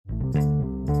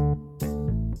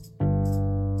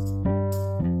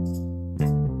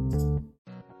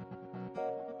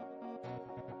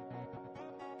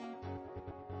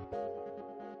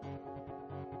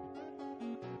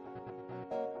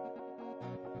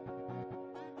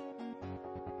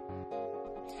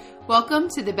Welcome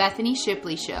to the Bethany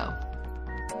Shipley Show.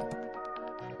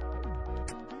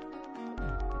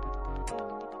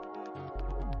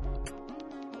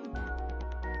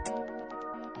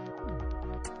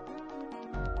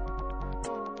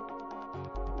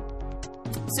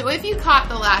 So if you caught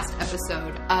the last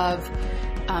episode of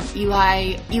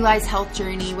Eli's health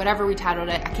journey, whatever we titled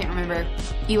it, I can't remember,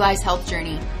 Eli's health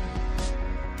journey,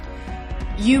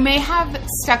 you may have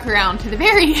stuck around to the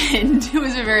very end. It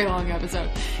was a very long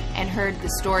episode, and heard the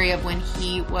story of when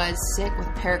he was sick with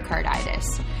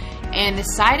pericarditis. And the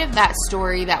side of that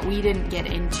story that we didn't get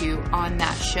into on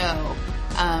that show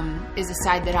is a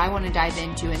side that I want to dive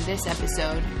into in this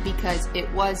episode, because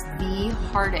it was the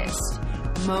hardest,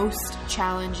 most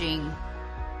challenging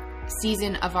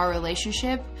season of our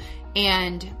relationship,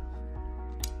 and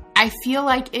I feel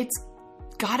like it's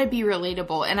got to be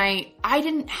relatable. And I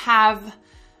didn't have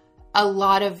a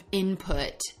lot of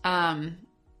input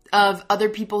of other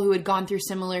people who had gone through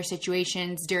similar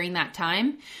situations during that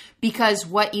time, because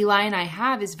what Eli and I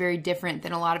have is very different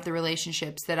than a lot of the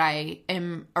relationships that I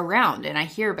am around and I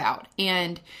hear about.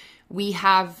 And we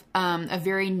have a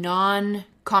very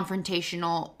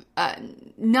non-confrontational,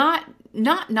 not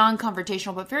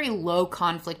non-confrontational, but very low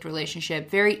conflict relationship.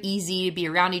 Very easy to be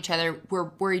around each other.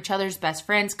 We're each other's best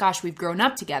friends. Gosh, we've grown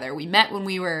up together. We met when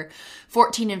we were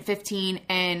 14 and 15,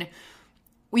 and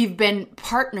we've been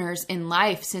partners in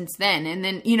life since then. And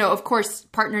then, of course,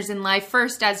 partners in life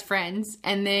first as friends,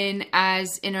 and then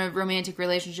as in a romantic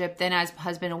relationship, then as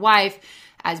husband and wife,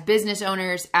 as business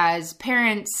owners, as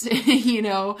parents,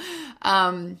 homeowners,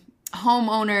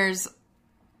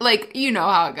 like, you know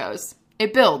how it goes.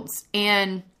 It builds.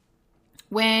 And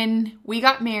when we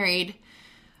got married,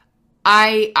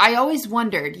 I always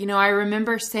wondered, I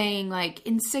remember saying, like,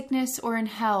 in sickness or in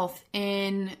health,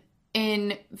 in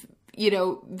what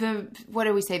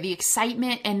do we say? The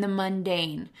excitement and the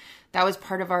mundane. That was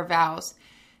part of our vows.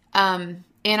 And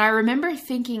I remember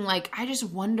thinking, like, I just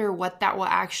wonder what that will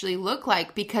actually look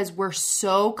like, because we're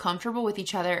so comfortable with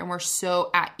each other and we're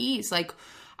so at ease. Like,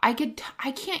 I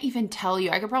can't even tell you.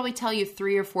 I could probably tell you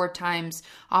 3 or 4 times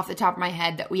off the top of my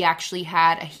head that we actually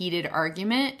had a heated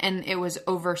argument, and it was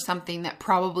over something that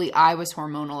probably I was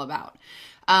hormonal about.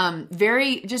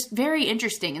 Very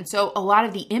interesting. And so a lot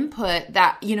of the input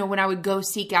that, when I would go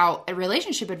seek out a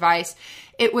relationship advice,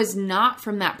 it was not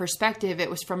from that perspective. It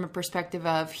was from a perspective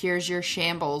of, here's your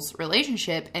shambles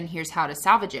relationship and here's how to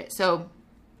salvage it. So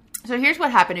here's what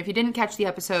happened. If you didn't catch the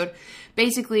episode,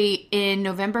 basically in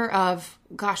November of,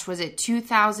 was it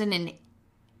 2000?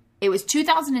 It was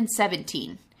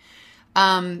 2017.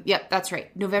 Yep, that's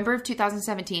right. November of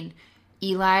 2017.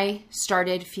 Eli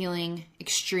started feeling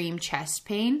extreme chest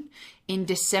pain. In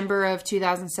December of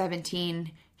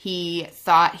 2017, he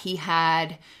thought he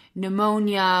had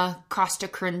pneumonia,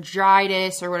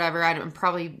 costochondritis, or whatever. I'm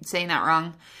probably saying that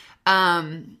wrong.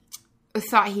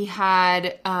 Thought he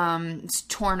had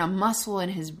torn a muscle in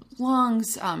his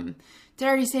lungs. Did I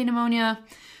already say pneumonia?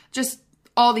 Just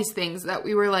all these things that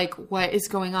we were like, what is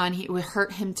going on? It would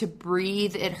hurt him to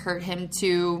breathe. It hurt him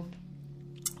to,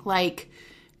 like,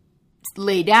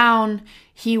 lay down.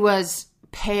 He was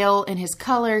pale in his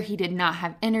color. He did not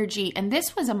have energy. And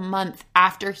this was a month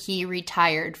after he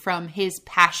retired from his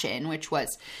passion, which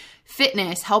was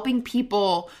fitness, helping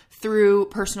people through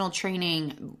personal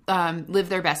training live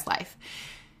their best life.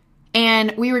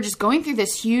 And we were just going through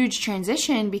this huge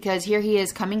transition, because here he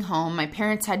is coming home. My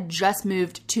parents had just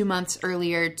moved 2 months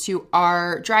earlier to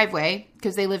our driveway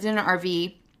because they lived in an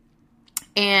RV.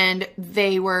 And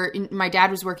my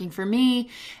dad was working for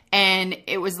me, and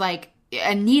it was like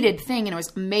a needed thing, and it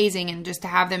was amazing. And just to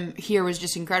have them here was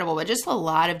just incredible, but just a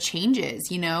lot of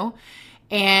changes,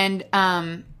 and,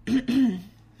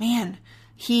 man,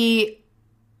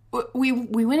 we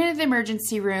went into the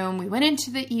emergency room. We went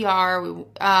into the ER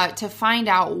to find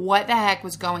out what the heck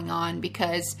was going on,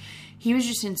 because he was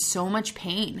just in so much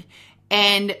pain.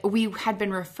 And we had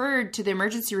been referred to the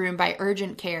emergency room by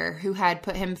urgent care, who had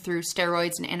put him through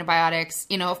steroids and antibiotics.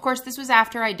 Of course, this was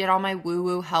after I did all my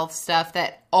woo-woo health stuff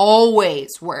that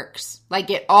always works. Like,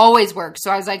 it always works.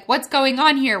 So I was like, what's going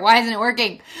on here? Why isn't it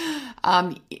working?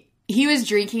 He was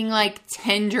drinking like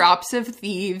 10 drops of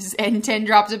Thieves and 10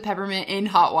 drops of peppermint in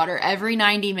hot water every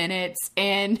 90 minutes,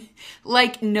 and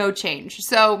like no change.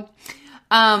 So,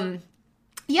 so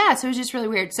it was just really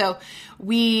weird. So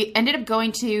we ended up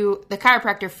going to the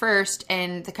chiropractor first,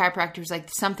 and the chiropractor was like,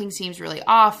 something seems really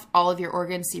off. All of your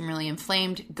organs seem really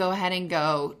inflamed. Go ahead and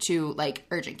go to like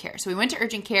urgent care. So we went to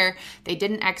urgent care. They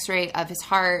did an x-ray of his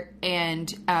heart,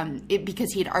 and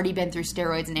because he had already been through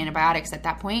steroids and antibiotics at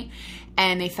that point,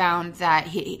 and they found that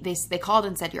they called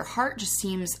and said, your heart just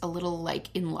seems a little like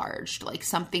enlarged, like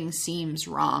something seems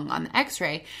wrong on the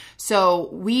x-ray. So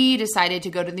we decided to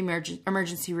go to the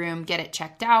emergency room, get it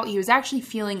checked out. He was actually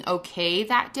feeling okay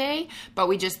that day, but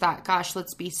we just thought, gosh,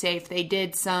 let's be safe. They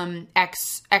did some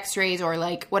x-rays, or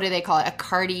like, what do they call it?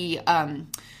 A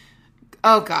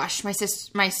oh gosh,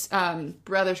 my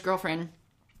brother's girlfriend,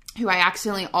 who I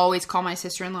accidentally always call my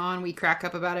sister-in-law and we crack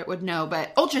up about it, would know,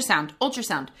 but ultrasound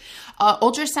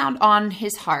on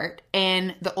his heart.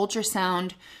 And the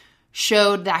ultrasound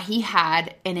showed that he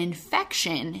had an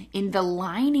infection in the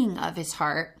lining of his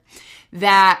heart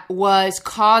that was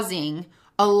causing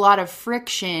a lot of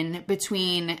friction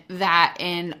between that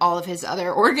and all of his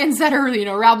other organs that are,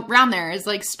 around there, is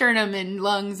like sternum and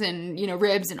lungs and,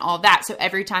 ribs and all that. So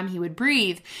every time he would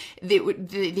breathe,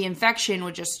 the infection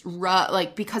would just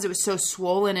because it was so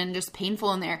swollen and just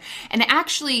painful in there. And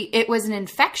actually it was an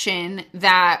infection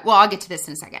that, well, I'll get to this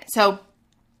in a second.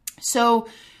 So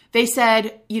they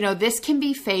said, this can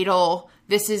be fatal.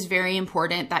 This is very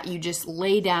important that you just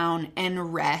lay down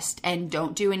and rest and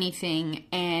don't do anything.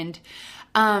 And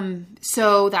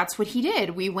so that's what he did.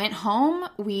 We went home,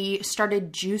 we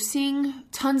started juicing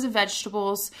tons of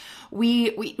vegetables.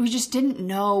 We just didn't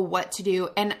know what to do.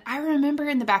 And I remember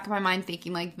in the back of my mind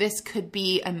thinking, like, this could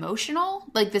be emotional.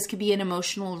 Like, this could be an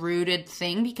emotional rooted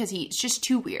thing, because it's just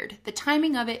too weird. The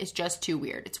timing of it is just too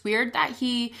weird. It's weird that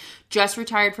he just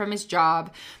retired from his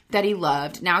job that he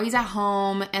loved. Now he's at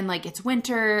home and like it's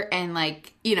winter and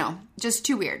like, just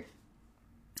too weird.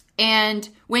 And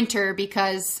winter,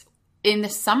 because in the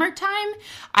summertime,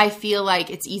 I feel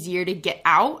like it's easier to get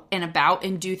out and about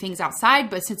and do things outside.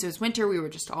 But since it was winter, we were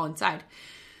just all inside.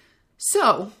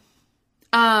 So,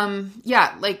 let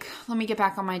me get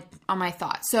back on my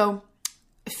thoughts. So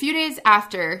a few days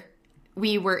after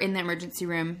we were in the emergency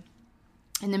room,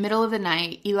 in the middle of the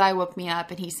night, Eli woke me up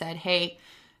and he said, hey,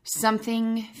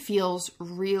 something feels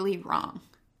really wrong.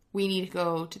 We need to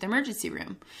go to the emergency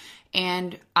room.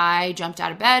 And I jumped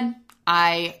out of bed.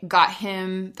 I got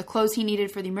him the clothes he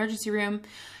needed for the emergency room.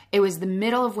 It was the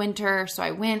middle of winter, so I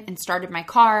went and started my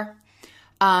car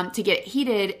to get it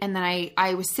heated. And then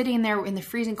I was sitting there in the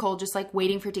freezing cold, just like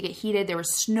waiting for it to get heated. There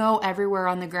was snow everywhere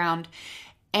on the ground.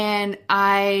 And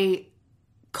I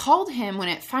called him when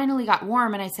it finally got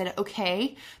warm, and I said,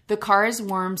 okay, the car is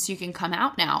warm, so you can come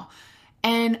out now.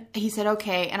 And he said,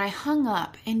 okay. And I hung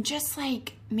up, and just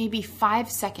like maybe 5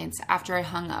 seconds after I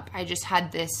hung up, I just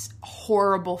had this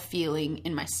horrible feeling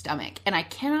in my stomach. And I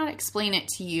cannot explain it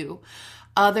to you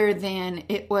other than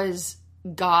it was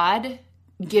God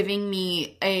giving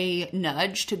me a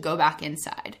nudge to go back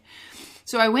inside.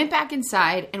 So I went back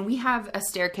inside, and we have a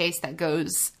staircase that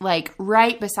goes like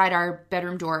right beside our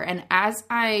bedroom door. And as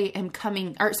I am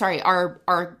coming,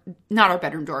 not our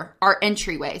bedroom door, our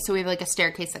entryway. So we have like a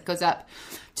staircase that goes up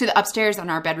to the upstairs, and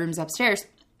our bedroom's upstairs.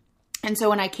 And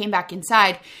so when I came back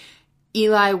inside,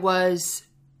 Eli was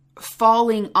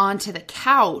falling onto the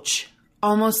couch,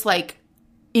 almost like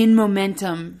in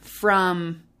momentum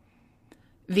from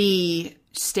the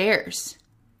stairs.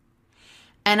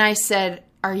 And I said,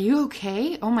 are you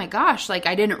okay? Oh my gosh. Like,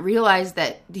 I didn't realize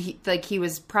that he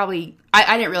was probably,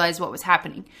 I didn't realize what was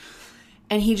happening.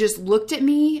 And he just looked at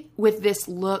me with this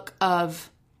look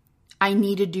of, I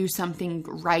need to do something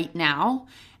right now.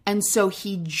 And so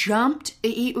he jumped.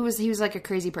 He was like a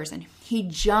crazy person. He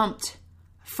jumped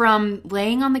from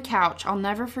laying on the couch, I'll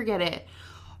never forget it,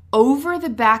 over the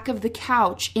back of the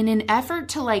couch in an effort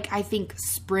to I think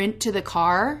sprint to the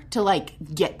car to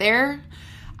get there.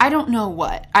 I don't know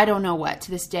what.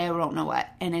 To this day, I don't know what.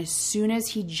 And as soon as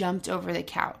he jumped over the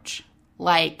couch,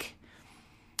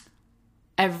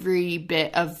 every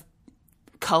bit of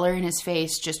color in his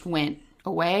face just went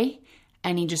away,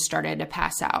 and he just started to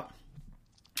pass out.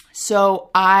 So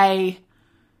I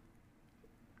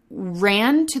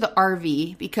ran to the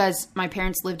RV because my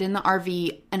parents lived in the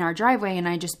RV in our driveway, and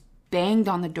I just banged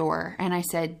on the door and I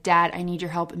said, Dad, I need your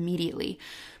help immediately.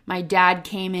 My dad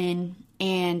came in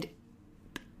and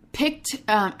picked,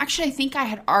 actually I think I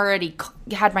had already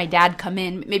had my dad come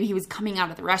in. Maybe he was coming out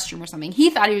of the restroom or something. He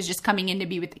thought he was just coming in to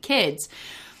be with the kids.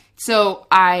 So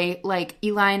I,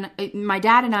 Eli, my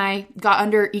dad and I got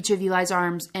under each of Eli's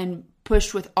arms and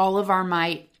pushed with all of our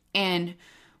might and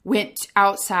went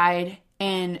outside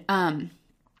and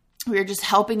We were just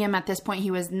helping him at this point.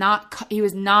 He was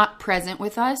not present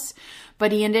with us,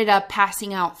 but he ended up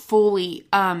passing out fully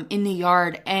in the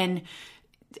yard. And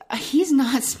he's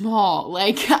not small.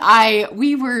 Like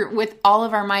we were with all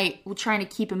of our might trying to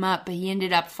keep him up, but he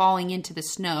ended up falling into the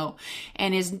snow,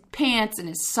 and his pants and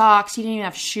his socks, he didn't even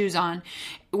have shoes on,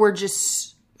 were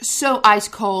just so ice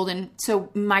cold. And so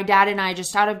my dad and I,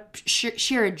 just out of sheer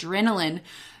adrenaline,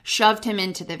 shoved him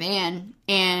into the van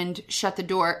and shut the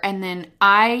door. And then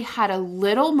I had a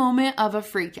little moment of a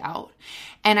freak out,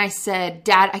 and I said,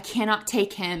 Dad, I cannot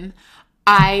take him.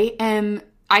 I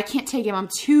can't take him. I'm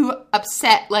too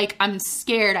upset. Like, I'm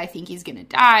scared. I think he's going to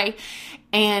die.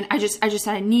 And I just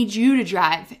said, I need you to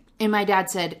drive. And my dad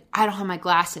said, I don't have my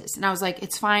glasses. And I was like,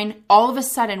 it's fine. All of a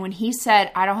sudden, when he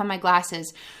said, I don't have my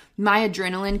glasses, my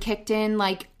adrenaline kicked in.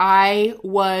 Like, I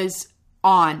was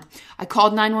on. I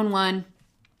called 911.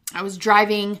 I was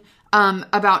driving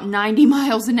about 90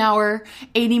 miles an hour,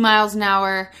 80 miles an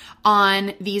hour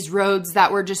on these roads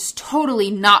that were just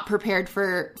totally not prepared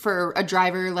for a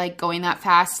driver like going that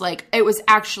fast. Like, it was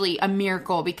actually a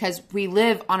miracle because we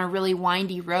live on a really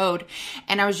windy road,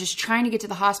 and I was just trying to get to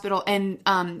the hospital, and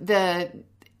the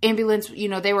ambulance,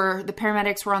 the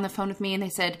paramedics were on the phone with me, and they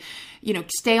said,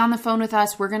 stay on the phone with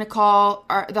us. We're going to call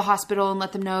the hospital and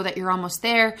let them know that you're almost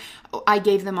there. I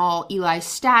gave them all Eli's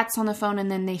stats on the phone.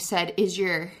 And then they said, is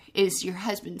your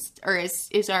husband's, or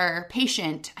is our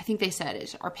patient, I think they said,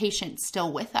 is our patient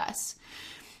still with us?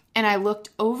 And I looked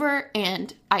over,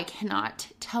 and I cannot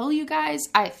tell you guys,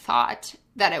 I thought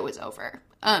that it was over.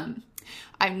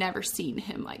 I've never seen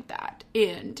him like that.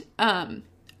 And,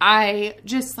 I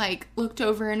just looked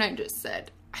over, and I just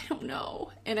said, I don't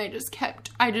know. And I just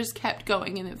kept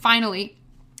going. And then finally,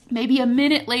 maybe a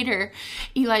minute later,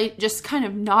 Eli just kind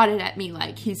of nodded at me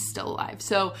like he's still alive.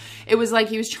 So it was like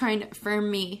he was trying to affirm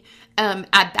me.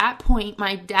 At that point,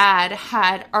 my dad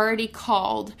had already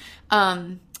called,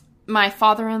 my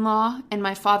father-in-law, and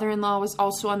my father-in-law was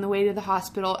also on the way to the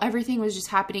hospital. Everything was just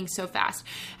happening so fast.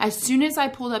 As soon as I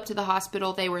pulled up to the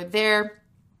hospital, they were there.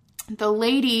 The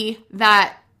lady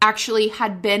that actually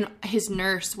had been his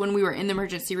nurse when we were in the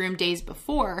emergency room days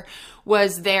before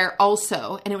was there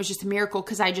also. And it was just a miracle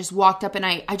because I just walked up and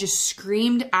I just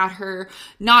screamed at her,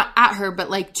 not at her,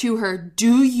 but to her,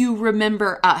 do you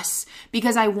remember us?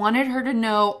 Because I wanted her to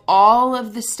know all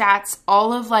of the stats,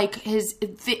 all of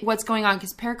what's going on.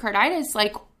 Because pericarditis,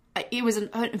 it was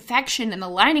an infection in the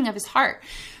lining of his heart.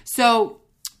 So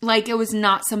it was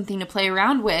not something to play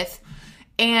around with.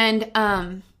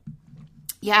 And,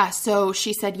 yeah, so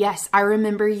she said, yes, I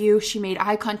remember you. She made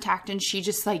eye contact, and she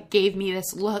just gave me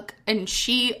this look, and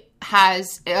she's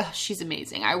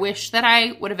amazing. I wish that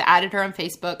I would have added her on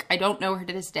Facebook. I don't know her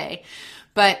to this day,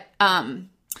 but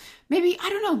maybe, I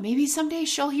don't know, maybe someday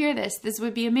she'll hear this. This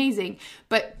would be amazing.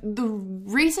 But the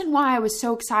reason why I was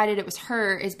so excited it was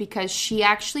her is because she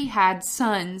actually had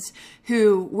sons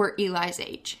who were Eli's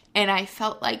age, and I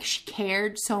felt like she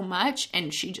cared so much,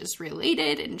 and she just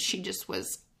related, and she just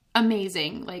was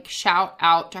amazing. Shout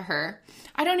out to her.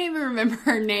 I don't even remember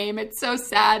her name. It's so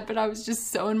sad, but I was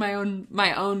just so in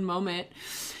my own moment.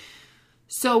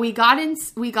 So we got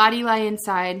Eli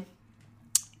inside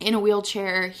in a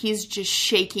wheelchair. He's just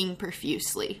shaking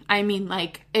profusely. I mean,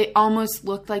 it almost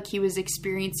looked like he was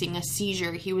experiencing a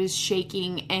seizure. He was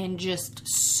shaking and just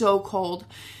so cold.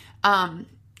 And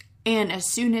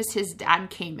as soon as his dad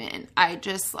came in, I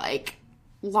just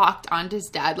locked onto his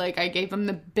dad. I gave him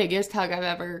the biggest hug I've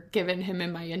ever given him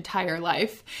in my entire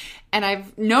life. And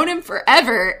I've known him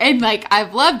forever, and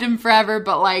I've loved him forever,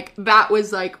 but that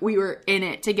was we were in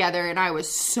it together, and I was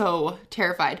so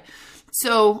terrified.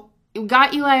 So we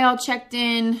got Eli all checked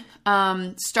in,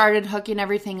 started hooking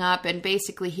everything up, and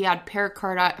basically he had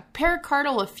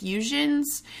pericardial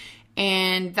effusions,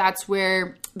 and that's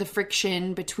where the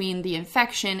friction between the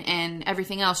infection and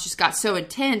everything else just got so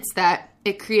intense that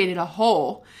it created a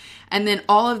hole. And then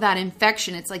all of that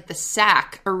infection, it's the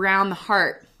sac around the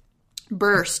heart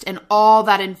burst, and all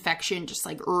that infection just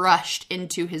rushed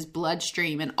into his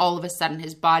bloodstream, and all of a sudden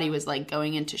his body was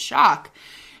going into shock.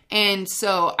 And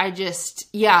so it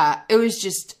was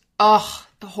just,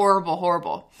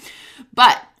 horrible.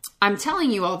 But I'm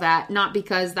telling you all that not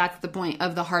because that's the point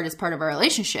of the hardest part of our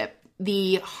relationship.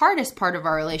 The hardest part of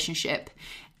our relationship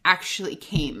actually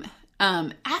came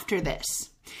after this.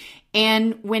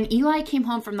 And when Eli came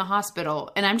home from the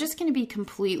hospital, and I'm just going to be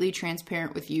completely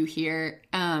transparent with you here,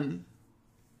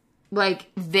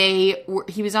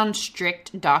 he was on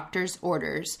strict doctor's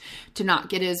orders to not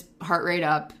get his heart rate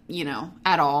up,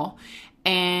 at all,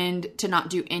 and to not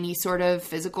do any sort of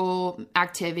physical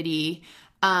activity.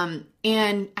 And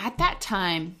at that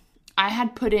time, I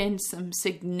had put in some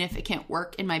significant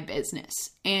work in my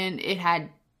business, and it had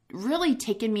really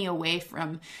taken me away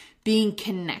from being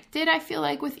connected, I feel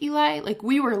like, with Eli. Like,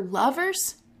 we were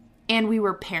lovers and we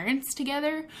were parents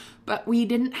together, but we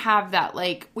didn't have that,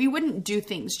 like, we wouldn't do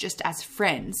things just as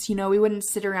friends. You know, we wouldn't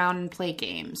sit around and play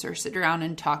games or sit around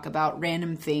and talk about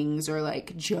random things or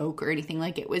like joke or anything.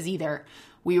 Like, it was either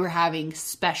we were having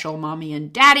special mommy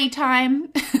and daddy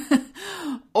time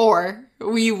or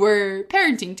we were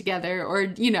parenting together, or,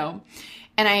 you know,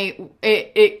 and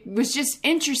it was just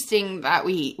interesting that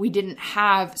we didn't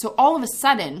have, so all of a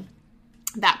sudden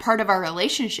that part of our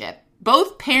relationship,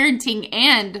 both parenting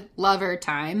and lover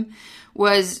time,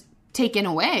 was taken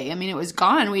away. I mean, it was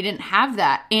gone. We didn't have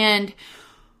that. And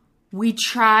we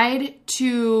tried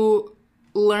to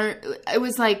learn. It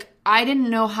was like, I didn't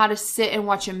know how to sit and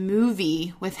watch a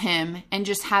movie with him and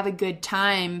just have a good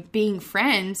time being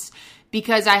friends,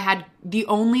 because the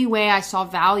only way I saw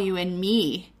value in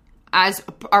me as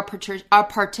our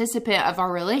participant of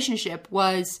our relationship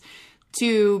was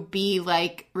to be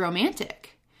like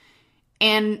romantic.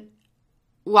 And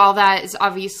while that is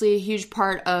obviously a huge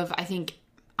part of, I think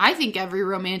every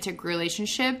romantic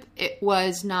relationship, it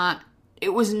was not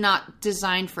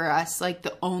designed for us like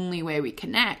the only way we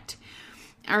connect.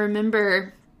 I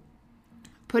remember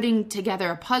putting together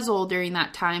a puzzle during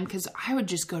that time, because I would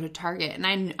just go to Target,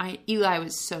 and Eli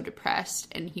was so depressed,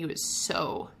 and he was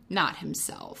so not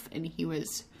himself, and it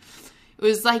was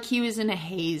like he was in a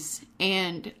haze.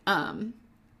 And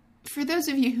for those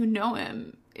of you who know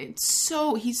him,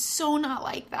 he's so not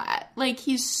like that. Like,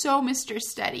 he's so Mr.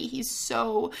 Steady. He's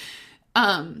so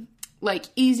like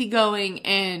easygoing,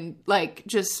 and like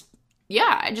just,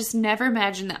 yeah, I just never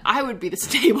imagined that I would be the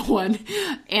stable one.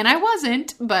 And I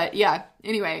wasn't, but yeah,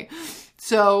 anyway.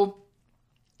 So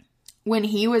when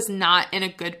he was not in a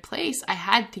good place, I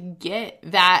had to get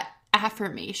that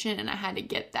affirmation, and I had to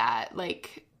get that,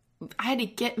 like, I had to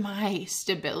get my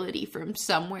stability from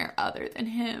somewhere other than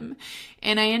him.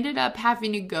 And I ended up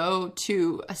having to go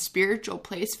to a spiritual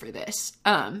place for this,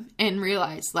 and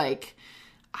realize, like,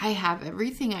 I have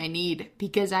everything I need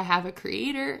because I have a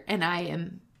creator, and I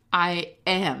am. That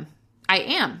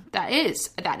is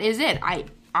it.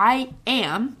 I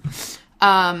am.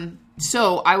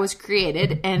 So I was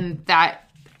created, and that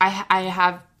I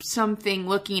have something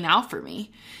looking out for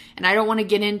me. And I don't want to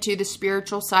get into the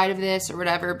spiritual side of this or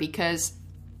whatever, because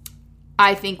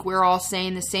I think we're all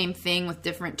saying the same thing with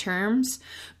different terms,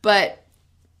 but,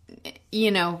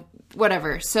 you know,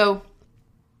 whatever. So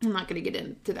I'm not going to get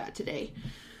into that today.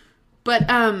 But,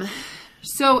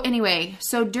 so anyway,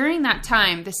 so during that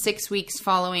time, the 6 weeks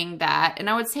following that, and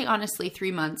I would say honestly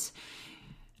 3 months,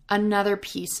 another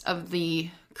piece of the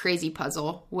crazy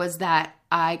puzzle was that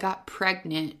I got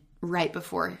pregnant right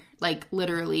before, like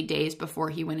literally days before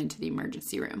he went into the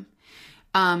emergency room.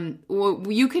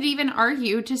 You could even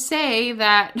argue to say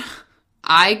that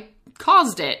I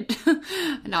caused it.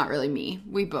 Not really me.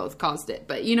 We both caused it,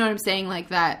 but you know what I'm saying? Like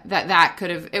that could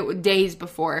have, it was days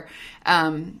before.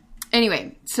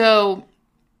 Anyway, so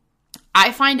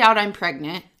I find out I'm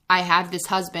pregnant. I have this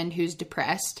husband who's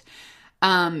depressed,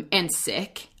 and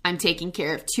sick. I'm taking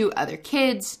care of 2 other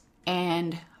kids,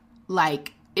 and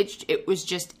like, it was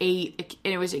just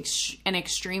an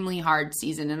extremely hard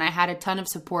season, and I had a ton of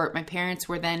support. My parents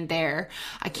were then there.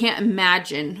 I can't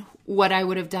imagine what I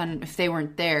would have done if they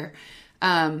weren't there.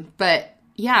 But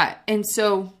yeah. And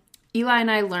so Eli and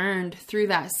I learned through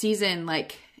that season,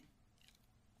 like,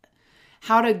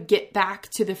 how to get back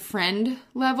to the friend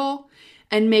level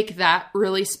and make that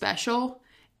really special.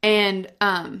 And,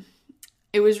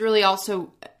 it was really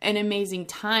also an amazing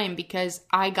time, because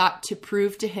I got to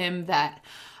prove to him that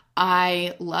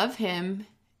I love him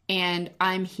and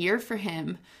I'm here for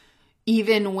him,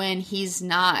 even when he's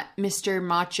not Mr.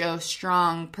 Macho,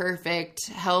 strong, perfect,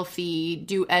 healthy,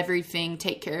 do everything,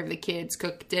 take care of the kids,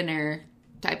 cook dinner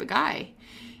type of guy.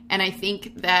 And I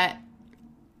think that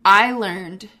I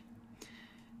learned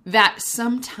that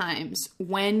sometimes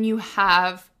when you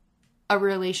have a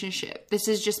relationship, this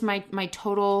is just my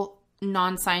total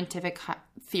non-scientific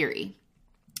theory,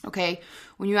 okay?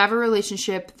 When you have a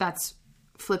relationship that's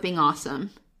flipping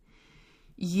awesome,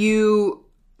 you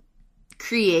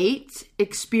create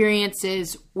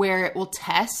experiences where it will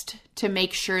test to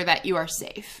make sure that you are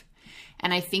safe.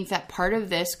 And I think that part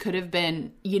of this could have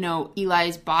been, you know,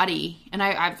 Eli's body. And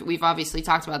we've obviously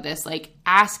talked about this, like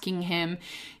asking him,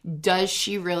 does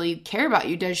she really care about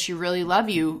you? Does she really love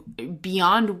you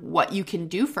beyond what you can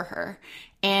do for her?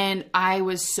 And I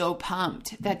was so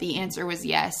pumped that the answer was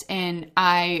yes. And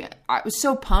I was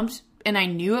so pumped, and I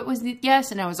knew it was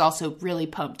yes. And I was also really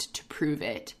pumped to prove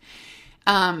it.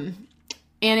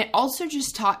 And it also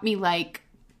just taught me like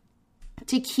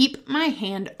to keep my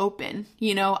hand open.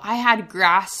 You know, I had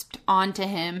grasped onto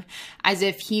him as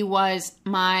if he was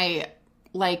my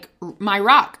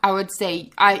rock. I would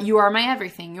say, you are my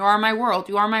everything. You are my world.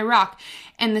 You are my rock.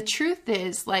 And the truth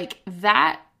is, like,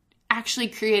 that actually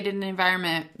created an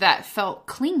environment that felt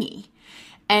clingy.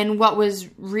 And what was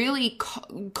really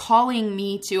calling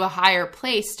me to a higher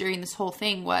place during this whole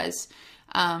thing was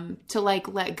to like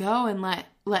let go and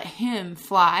let him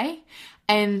fly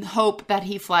and hope that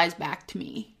he flies back to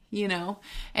me, you know?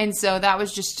 And so that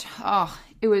was just,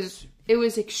 it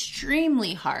was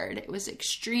extremely hard. It was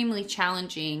extremely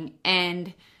challenging,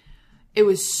 and it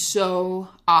was so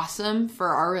awesome for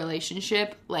our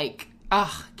relationship. Like,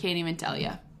 can't even tell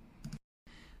you.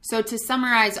 So to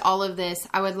summarize all of this,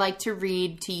 I would like to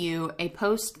read to you a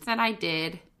post that I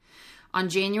did on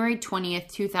January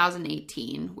 20th,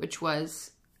 2018, which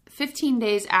was 15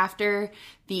 days after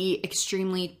the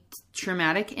extremely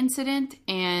traumatic incident,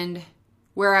 and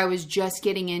where I was just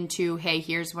getting into, hey,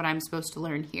 here's what I'm supposed to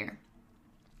learn here.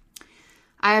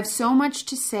 I have so much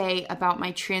to say about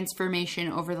my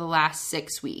transformation over the last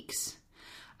 6 weeks.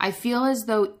 I feel as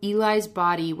though Eli's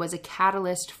body was a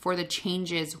catalyst for the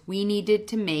changes we needed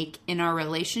to make in our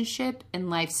relationship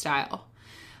and lifestyle.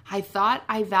 I thought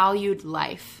I valued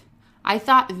life. I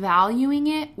thought valuing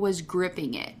it was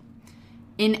gripping it.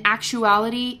 In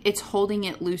actuality, it's holding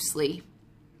it loosely.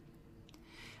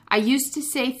 I used to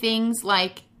say things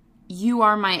like, "You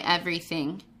are my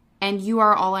everything," and "You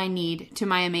are all I need" to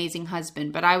my amazing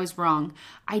husband, but I was wrong.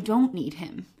 I don't need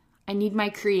him. I need my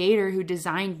creator who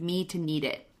designed me to need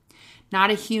it. Not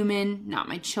a human, not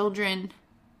my children,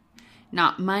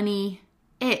 not money,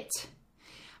 it.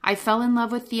 I fell in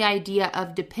love with the idea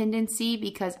of dependency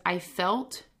because I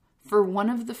felt, for one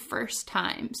of the first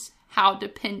times, how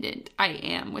dependent I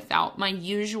am without my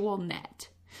usual net.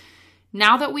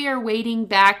 Now that we are wading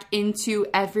back into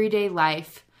everyday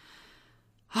life,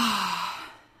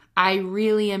 I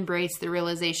really embrace the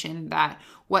realization that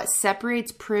what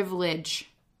separates privilege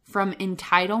from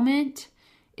entitlement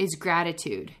is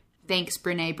gratitude. Thanks,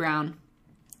 Brene Brown.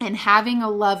 And having a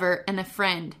lover and a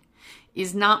friend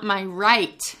is not my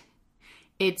right.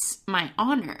 It's my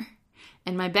honor.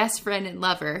 And my best friend and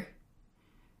lover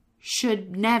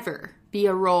should never be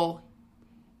a role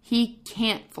he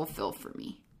can't fulfill for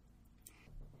me.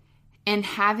 And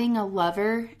having a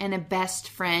lover and a best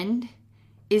friend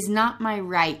is not my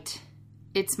right.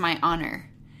 It's my honor.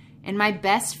 And my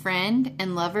best friend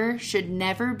and lover should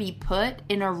never be put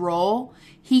in a role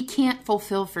he can't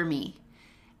fulfill for me.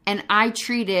 And I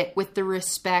treat it with the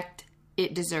respect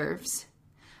it deserves.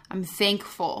 I'm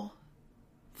thankful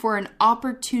for an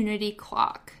opportunity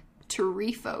clock to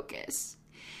refocus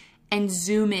and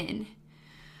zoom in.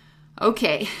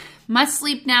 Okay, must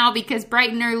sleep now because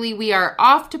bright and early we are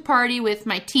off to party with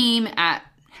my team at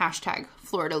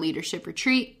 #Florida Leadership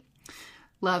Retreat.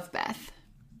 Love, Beth.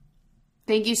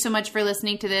 Thank you so much for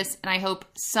listening to this, and I hope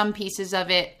some pieces of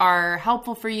it are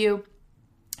helpful for you.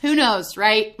 Who knows,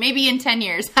 right? Maybe in 10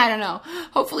 years. I don't know.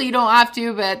 Hopefully you don't have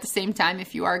to, but at the same time,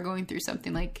 if you are going through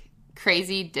something like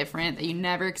crazy different that you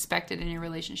never expected in your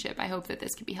relationship, I hope that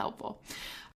this could be helpful.